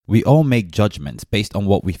We all make judgments based on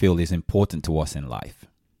what we feel is important to us in life.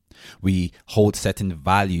 We hold certain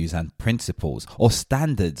values and principles or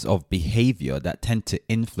standards of behavior that tend to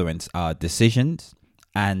influence our decisions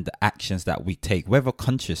and the actions that we take, whether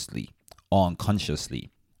consciously or unconsciously.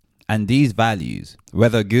 And these values,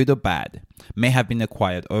 whether good or bad, may have been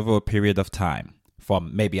acquired over a period of time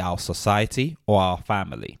from maybe our society or our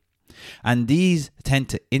family. And these tend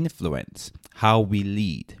to influence how we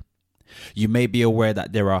lead. You may be aware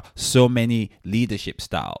that there are so many leadership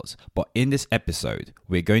styles, but in this episode,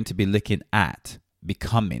 we're going to be looking at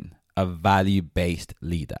becoming a value-based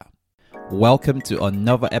leader. Welcome to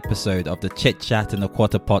another episode of the Chit Chat in a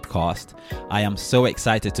Quarter podcast. I am so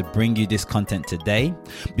excited to bring you this content today.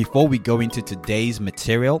 Before we go into today's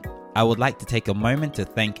material, I would like to take a moment to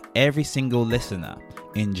thank every single listener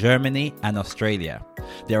in Germany and Australia.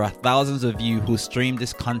 There are thousands of you who stream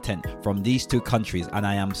this content from these two countries, and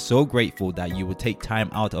I am so grateful that you would take time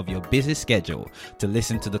out of your busy schedule to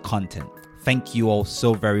listen to the content. Thank you all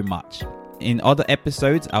so very much. In other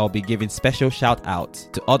episodes, I'll be giving special shout outs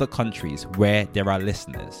to other countries where there are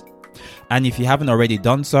listeners. And if you haven't already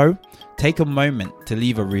done so, take a moment to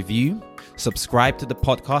leave a review, subscribe to the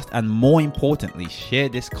podcast, and more importantly, share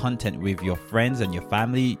this content with your friends and your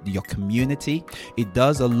family, your community. It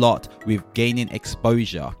does a lot with gaining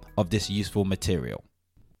exposure of this useful material.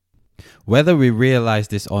 Whether we realize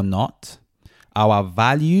this or not, our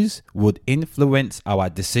values would influence our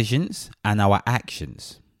decisions and our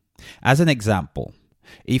actions. As an example,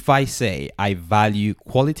 if I say I value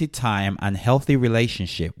quality time and healthy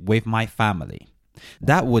relationship with my family,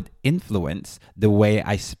 that would influence the way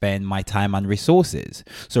I spend my time and resources.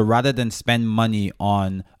 So rather than spend money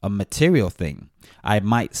on a material thing, I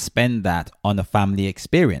might spend that on a family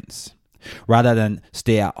experience. Rather than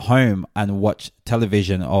stay at home and watch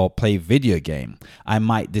television or play video game, I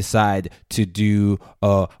might decide to do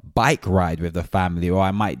a bike ride with the family, or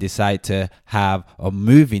I might decide to have a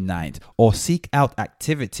movie night or seek out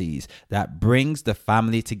activities that brings the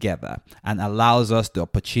family together and allows us the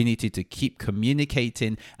opportunity to keep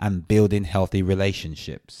communicating and building healthy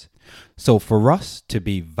relationships. So for us to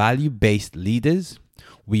be value-based leaders,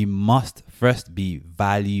 we must first be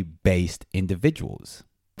value-based individuals.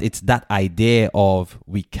 It's that idea of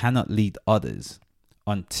we cannot lead others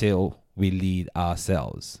until we lead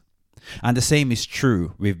ourselves. And the same is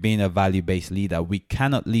true with being a value-based leader. We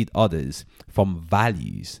cannot lead others from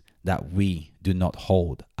values that we do not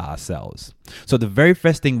hold ourselves. So the very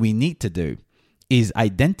first thing we need to do is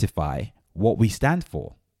identify what we stand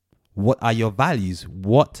for. What are your values?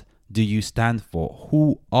 What do you stand for?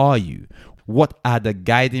 Who are you? What are the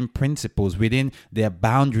guiding principles within their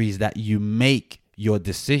boundaries that you make your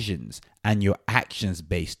decisions and your actions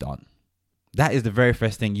based on? That is the very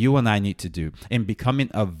first thing you and I need to do in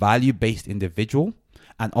becoming a value-based individual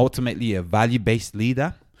and ultimately a value-based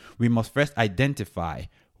leader. We must first identify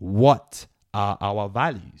what are our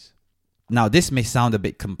values. Now, this may sound a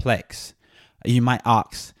bit complex. You might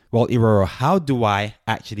ask, well, Iroro, how do I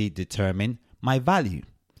actually determine my value?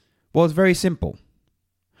 Well, it's very simple.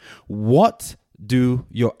 What do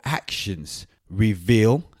your actions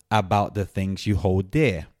reveal about the things you hold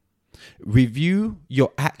dear? Review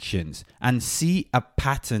your actions and see a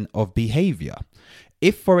pattern of behavior.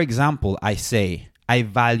 If, for example, I say I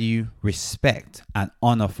value respect and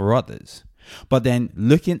honor for others, but then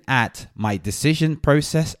looking at my decision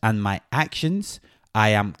process and my actions, I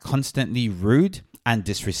am constantly rude and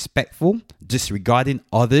disrespectful, disregarding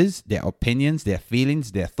others, their opinions, their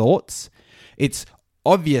feelings, their thoughts, it's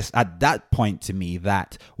obvious at that point to me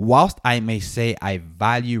that whilst I may say I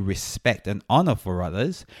value respect and honor for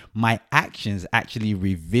others, my actions actually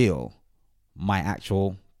reveal my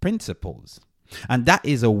actual principles. And that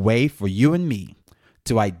is a way for you and me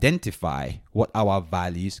to identify what our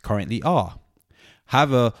values currently are.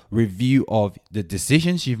 Have a review of the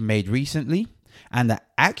decisions you've made recently and the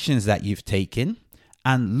actions that you've taken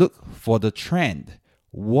and look for the trend.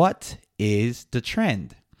 What is the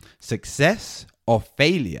trend? Success or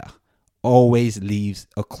failure always leaves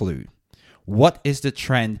a clue. What is the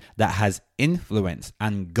trend that has influenced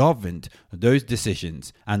and governed those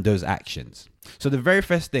decisions and those actions? So the very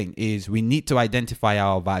first thing is we need to identify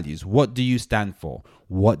our values. What do you stand for?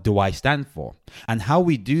 What do I stand for? And how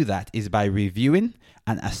we do that is by reviewing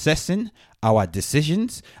and assessing our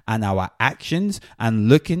decisions and our actions and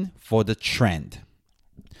looking for the trend.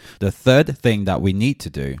 The third thing that we need to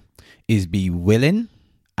do is be willing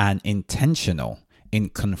and intentional in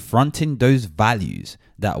confronting those values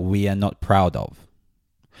that we are not proud of.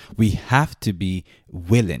 We have to be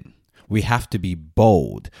willing. We have to be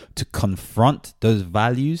bold to confront those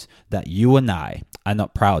values that you and I are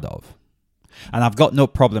not proud of. And I've got no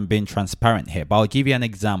problem being transparent here, but I'll give you an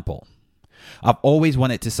example. I've always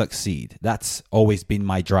wanted to succeed. That's always been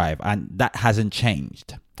my drive, and that hasn't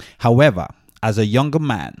changed. However, as a younger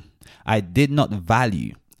man, I did not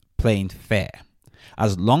value playing fair.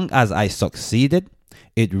 As long as I succeeded,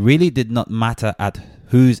 it really did not matter at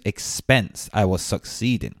whose expense I was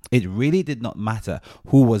succeeding. It really did not matter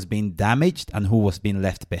who was being damaged and who was being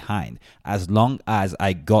left behind, as long as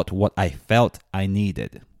I got what I felt I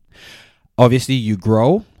needed. Obviously, you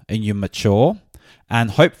grow and you mature,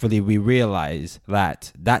 and hopefully we realize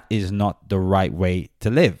that that is not the right way to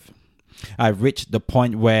live. I've reached the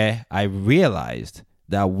point where I realized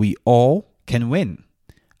that we all can win.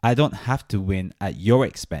 I don't have to win at your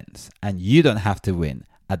expense, and you don't have to win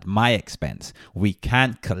at my expense. We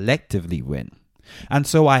can collectively win. And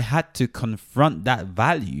so I had to confront that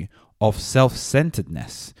value of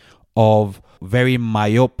self-centeredness, of very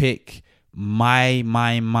myopic, my,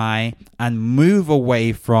 and move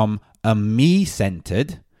away from a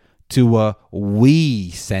me-centered to a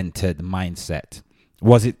we-centered mindset.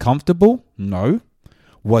 Was it comfortable? No.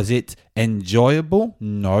 Was it enjoyable?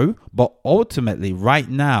 No. But ultimately, right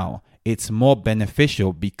now, it's more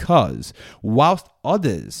beneficial because whilst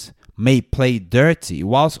others may play dirty,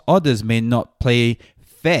 whilst others may not play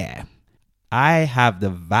fair, I have the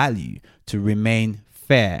value to remain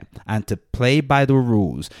fair and to play by the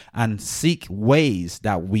rules and seek ways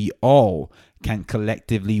that we all can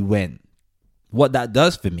collectively win. What that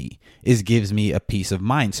does for me is gives me a peace of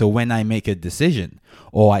mind. So when I make a decision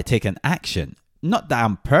or I take an action, not that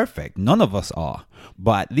I'm perfect, none of us are,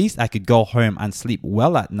 but at least I could go home and sleep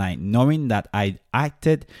well at night knowing that I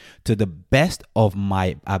acted to the best of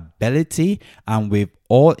my ability and with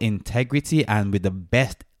all integrity and with the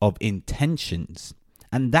best of intentions.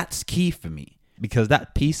 And that's key for me because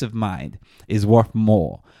that peace of mind is worth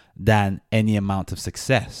more than any amount of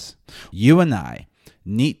success. You and I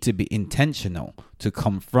need to be intentional to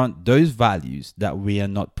confront those values that we are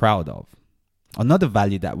not proud of. Another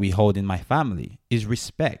value that we hold in my family is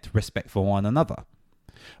respect for one another.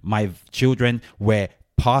 My children were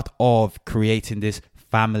part of creating this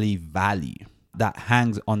family value that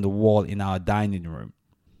hangs on the wall in our dining room.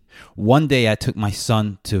 One day I took my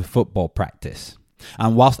son to football practice,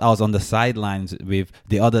 and whilst I was on the sidelines with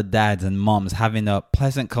the other dads and moms having a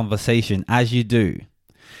pleasant conversation, as you do,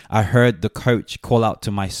 I heard the coach call out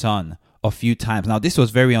to my son a few times. Now, this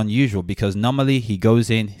was very unusual because normally he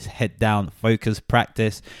goes in, his head down, focus,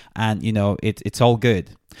 practice, and it's all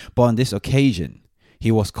good. But on this occasion,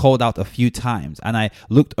 he was called out a few times, and I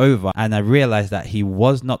looked over and I realized that he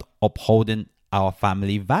was not upholding our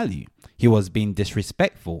family value. He was being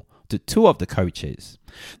disrespectful to two of the coaches.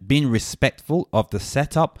 Being respectful of the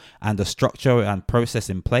setup and the structure and process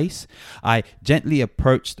in place, I gently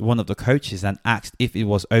approached one of the coaches and asked if it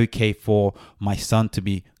was okay for my son to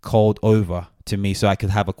be called over to me so I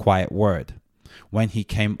could have a quiet word. When he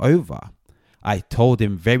came over, I told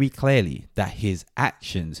him very clearly that his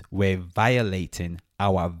actions were violating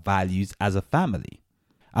our values as a family.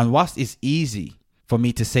 And whilst it's easy for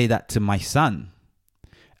me to say that to my son,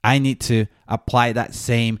 I need to apply that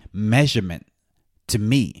same measurement to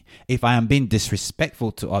me. If I am being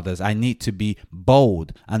disrespectful to others, I need to be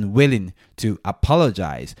bold and willing to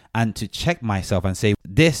apologize and to check myself and say,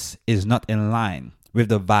 this is not in line with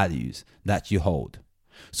the values that you hold.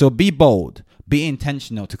 So be bold, be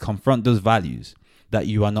intentional to confront those values that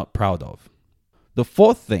you are not proud of. The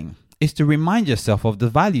fourth thing is to remind yourself of the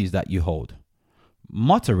values that you hold.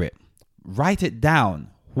 Mutter it, write it down.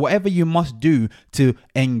 Whatever you must do to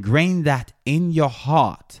ingrain that in your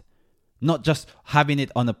heart, not just having it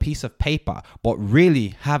on a piece of paper, but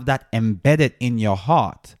really have that embedded in your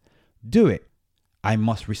heart. Do it. I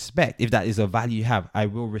must respect. If that is a value you have, I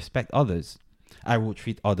will respect others. I will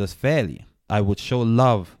treat others fairly. I would show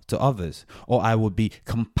love to others, or I would be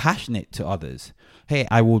compassionate to others. Hey,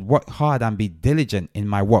 I would work hard and be diligent in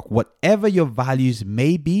my work. Whatever your values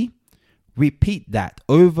may be, repeat that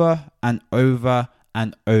over and over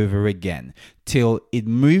and over again till it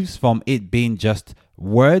moves from it being just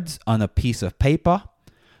words on a piece of paper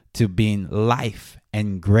to being life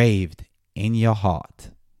engraved in your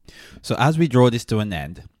heart. So as we draw this to an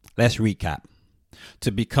end, let's recap.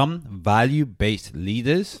 To become value-based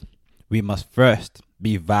leaders, we must first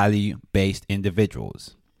be value-based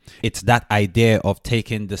individuals. It's that idea of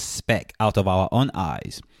taking the speck out of our own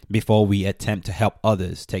eyes before we attempt to help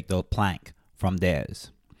others take the plank from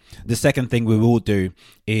theirs. The second thing we will do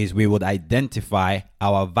is we would identify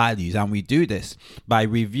our values, and we do this by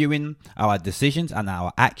reviewing our decisions and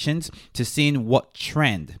our actions to seeing what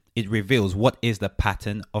trend it reveals, what is the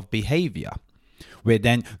pattern of behavior. we're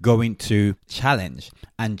then going to challenge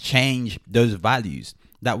and change those values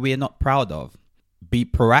that we are not proud of. Be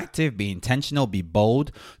proactive, be intentional, be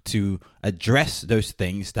bold to address those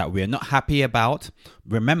things that we're not happy about.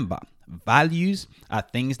 Remember, values are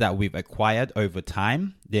things that we've acquired over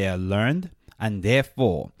time. They are learned and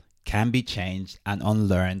therefore can be changed and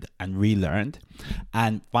unlearned and relearned.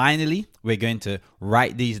 And finally, we're going to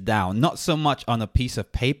write these down, not so much on a piece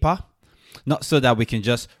of paper, not so that we can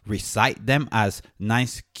just recite them as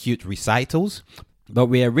nice, cute recitals, but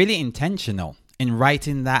we are really intentional in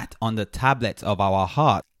writing that on the tablets of our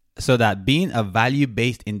heart so that being a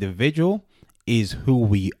value-based individual is who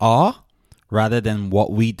we are rather than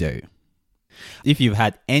what we do. If you've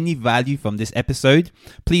had any value from this episode,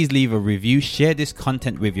 please leave a review, share this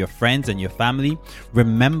content with your friends and your family.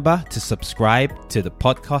 Remember to subscribe to the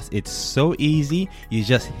podcast. It's so easy. You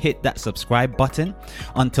just hit that subscribe button.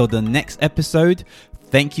 Until the next episode,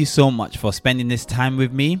 thank you so much for spending this time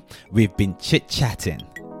with me. We've been chit-chatting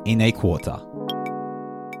in a quarter.